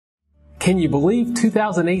Can you believe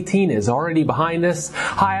 2018 is already behind us?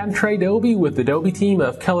 Hi, I'm Trae Dauby with the Dauby team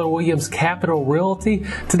of Keller Williams Capital Realty.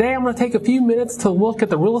 Today I'm going to take a few minutes to look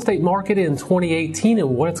at the real estate market in 2018 and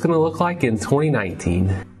what it's going to look like in 2019.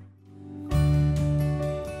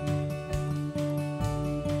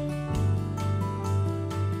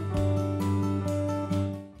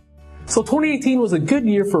 So 2018 was a good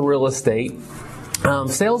year for real estate.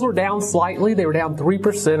 Sales were down slightly. They were down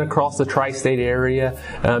 3% across the tri-state area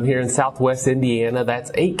here in southwest Indiana.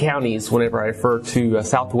 That's 8 counties whenever I refer to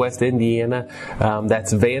southwest Indiana.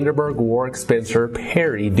 That's Vanderburgh, Warwick, Spencer,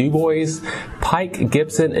 Perry, DuBois, Pike,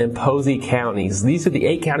 Gibson, and Posey counties. These are the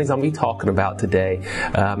 8 counties I'm going to be talking about today.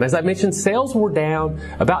 As I mentioned, sales were down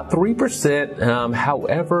about 3%.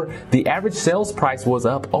 However, the average sales price was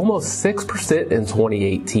up almost 6% in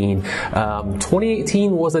 2018.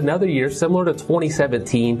 2018 was another year similar to 2017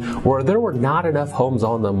 where there were not enough homes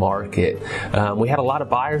on the market. We had a lot of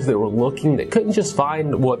buyers that were looking that couldn't just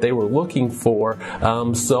find what they were looking for.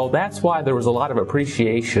 So that's why there was a lot of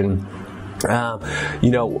appreciation.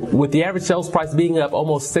 With the average sales price being up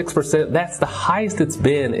almost 6%, that's the highest it's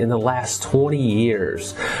been in the last 20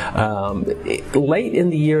 years. Late in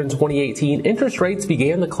the year in 2018, interest rates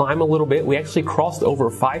began to climb a little bit. We actually crossed over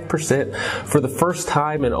 5% for the first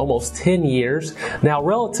time in almost 10 years. Now,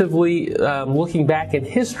 relatively, looking back in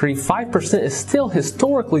history, 5% is still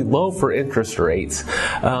historically low for interest rates.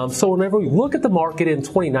 So whenever we look at the market in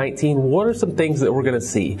 2019, what are some things that we're going to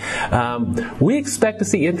see? We expect to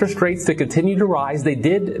see interest rates to continue to rise. They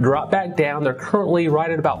did drop back down. They're currently right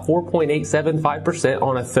at about 4.875%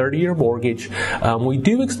 on a 30-year mortgage. We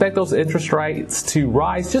do expect those interest rates to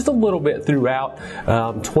rise just a little bit throughout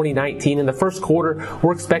 2019. In the first quarter,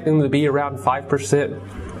 we're expecting them to be around 5%.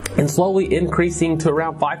 And slowly increasing to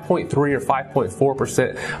around 5.3 or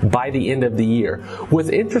 5.4% by the end of the year. With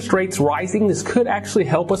interest rates rising, this could actually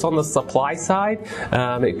help us on the supply side.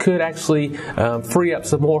 It could actually free up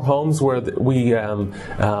some more homes where we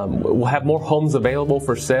will have more homes available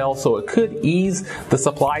for sale. So it could ease the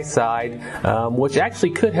supply side, which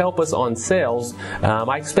actually could help us on sales.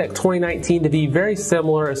 I expect 2019 to be very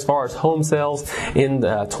similar as far as home sales. In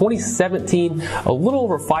 2017, a little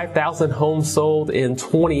over 5,000 homes sold. In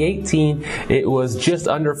 2018, it was just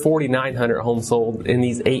under 4,900 homes sold in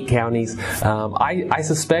these 8 counties. I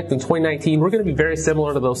suspect in 2019 we're going to be very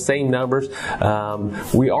similar to those same numbers.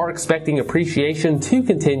 We are expecting appreciation to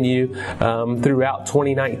continue throughout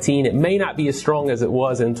 2019. It may not be as strong as it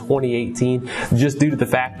was in 2018 just due to the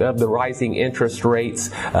fact of the rising interest rates.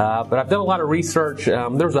 But I've done a lot of research. There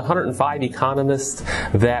was 105 economists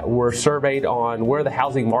that were surveyed on where the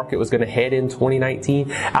housing market was going to head in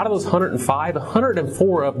 2019. Out of those 105,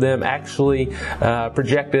 104 of them actually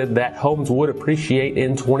projected that homes would appreciate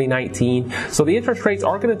in 2019. So the interest rates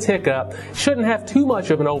are going to tick up. Shouldn't have too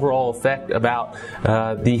much of an overall effect about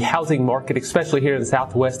the housing market, especially here in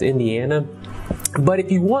southwest Indiana. But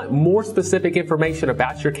if you want more specific information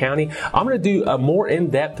about your county, I'm going to do a more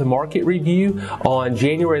in-depth market review on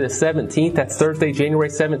January the 17th. That's Thursday, January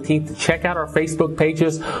 17th. Check out our Facebook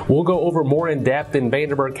pages. We'll go over more in depth in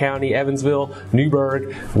Vanderburgh County, Evansville,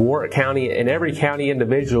 Newburgh, Warwick County, and every county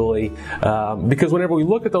individually. Because whenever we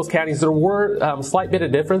look at those counties, there were slight bit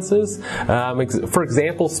of differences. For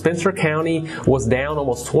example, Spencer County was down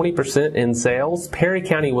almost 20% in sales. Perry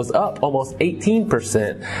County was up almost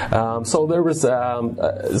 18%. So there was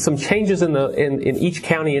some changes in each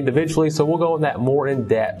county individually, so we'll go on that more in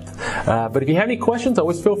depth. But if you have any questions,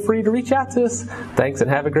 always feel free to reach out to us. Thanks and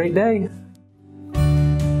have a great day.